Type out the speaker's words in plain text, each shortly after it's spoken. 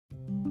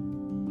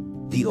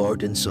The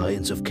art and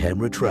science of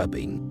camera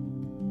trapping.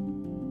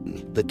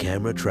 The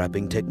camera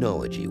trapping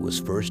technology was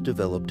first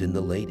developed in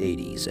the late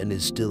 80s and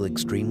is still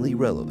extremely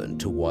relevant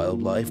to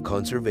wildlife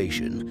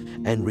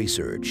conservation and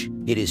research.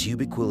 It is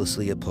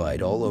ubiquitously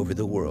applied all over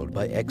the world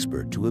by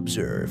experts to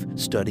observe,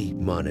 study,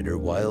 monitor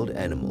wild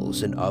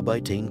animals, and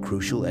obtain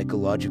crucial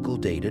ecological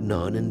data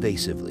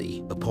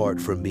non-invasively.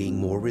 Apart from being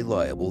more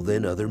reliable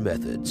than other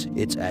methods,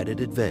 its added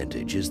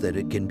advantage is that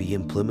it can be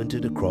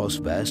implemented across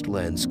vast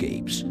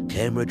landscapes.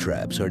 Camera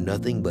traps are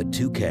nothing but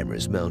two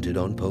cameras mounted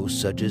on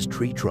posts such as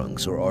tree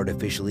trunks or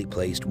artificially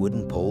placed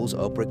wooden poles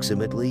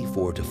approximately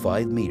 4 to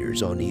 5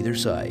 meters on either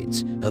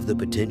sides of the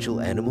potential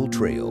animal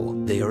trail.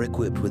 They are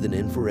equipped with an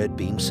infrared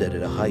beam set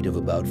at a height of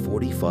about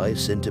 45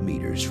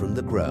 centimeters from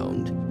the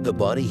ground. The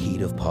body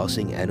heat of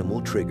passing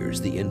animal triggers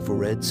the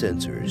infrared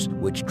sensors,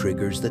 which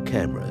triggers the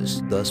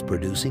cameras, thus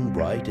producing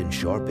bright and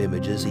sharp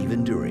images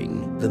even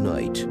during the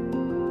night.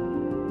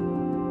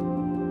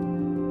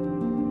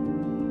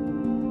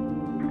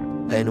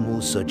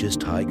 Animals such as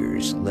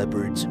tigers,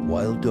 leopards,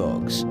 wild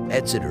dogs,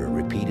 etc.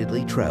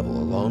 repeatedly travel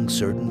along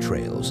certain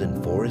trails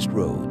and forest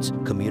roads,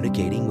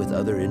 communicating with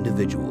other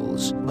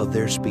individuals of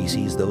their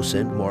species through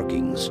scent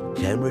markings.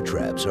 Camera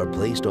traps are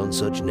placed on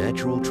such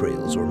natural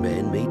trails or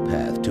man-made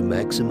paths to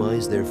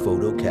maximize their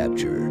photo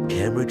capture.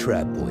 Camera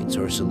trap points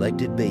are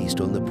selected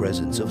based on the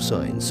presence of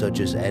signs such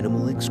as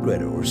animal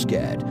excreta or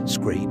scat,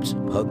 scrapes,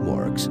 hug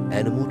marks,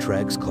 animal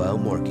tracks, claw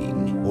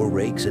marking, or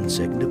rakes and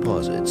insect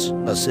deposits.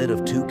 A set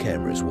of two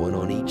cameras, one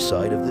on each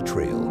side of the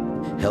trail,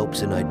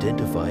 helps in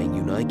identifying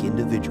unique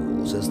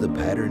individuals as the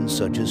patterns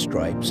such as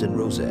stripes and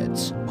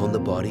rosettes on the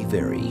body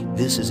vary.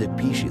 This is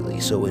especially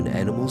so in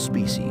animal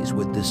species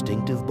with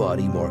distinctive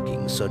body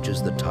markings such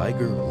as the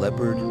tiger,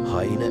 leopard,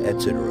 hyena,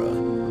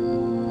 etc.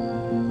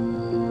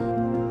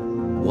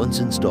 Once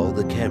installed,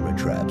 the camera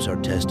traps are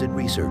tested.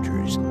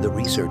 The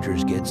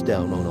researchers gets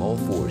down on all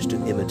fours to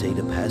imitate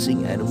a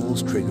passing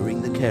animals,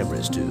 triggering the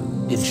cameras to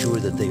ensure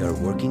that they are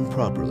working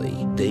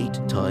properly. Date,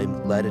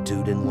 time,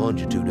 latitude, and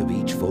longitude of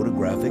each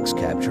photographic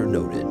capture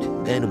noted.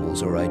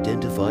 Animals are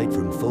identified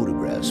from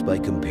photographs by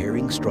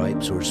comparing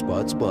stripes or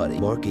spots body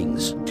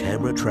markings.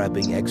 Camera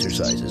trapping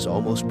exercises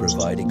almost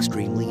provide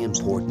extremely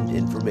important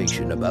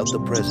information about the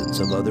presence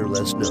of other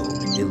less known,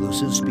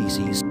 elusive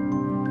species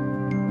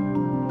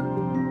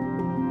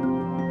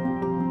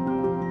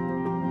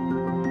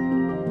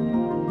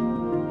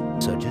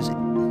such as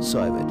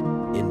civet,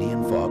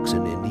 Indian fox,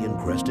 and Indian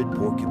crested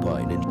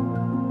porcupine, and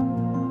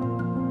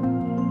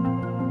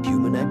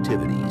human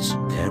activities.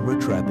 Camera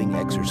trapping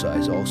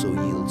exercise also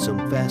yields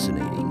some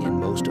fascinating and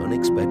most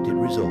unexpected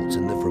results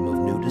in the form of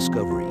new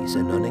discoveries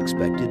and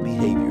unexpected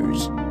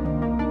behaviors.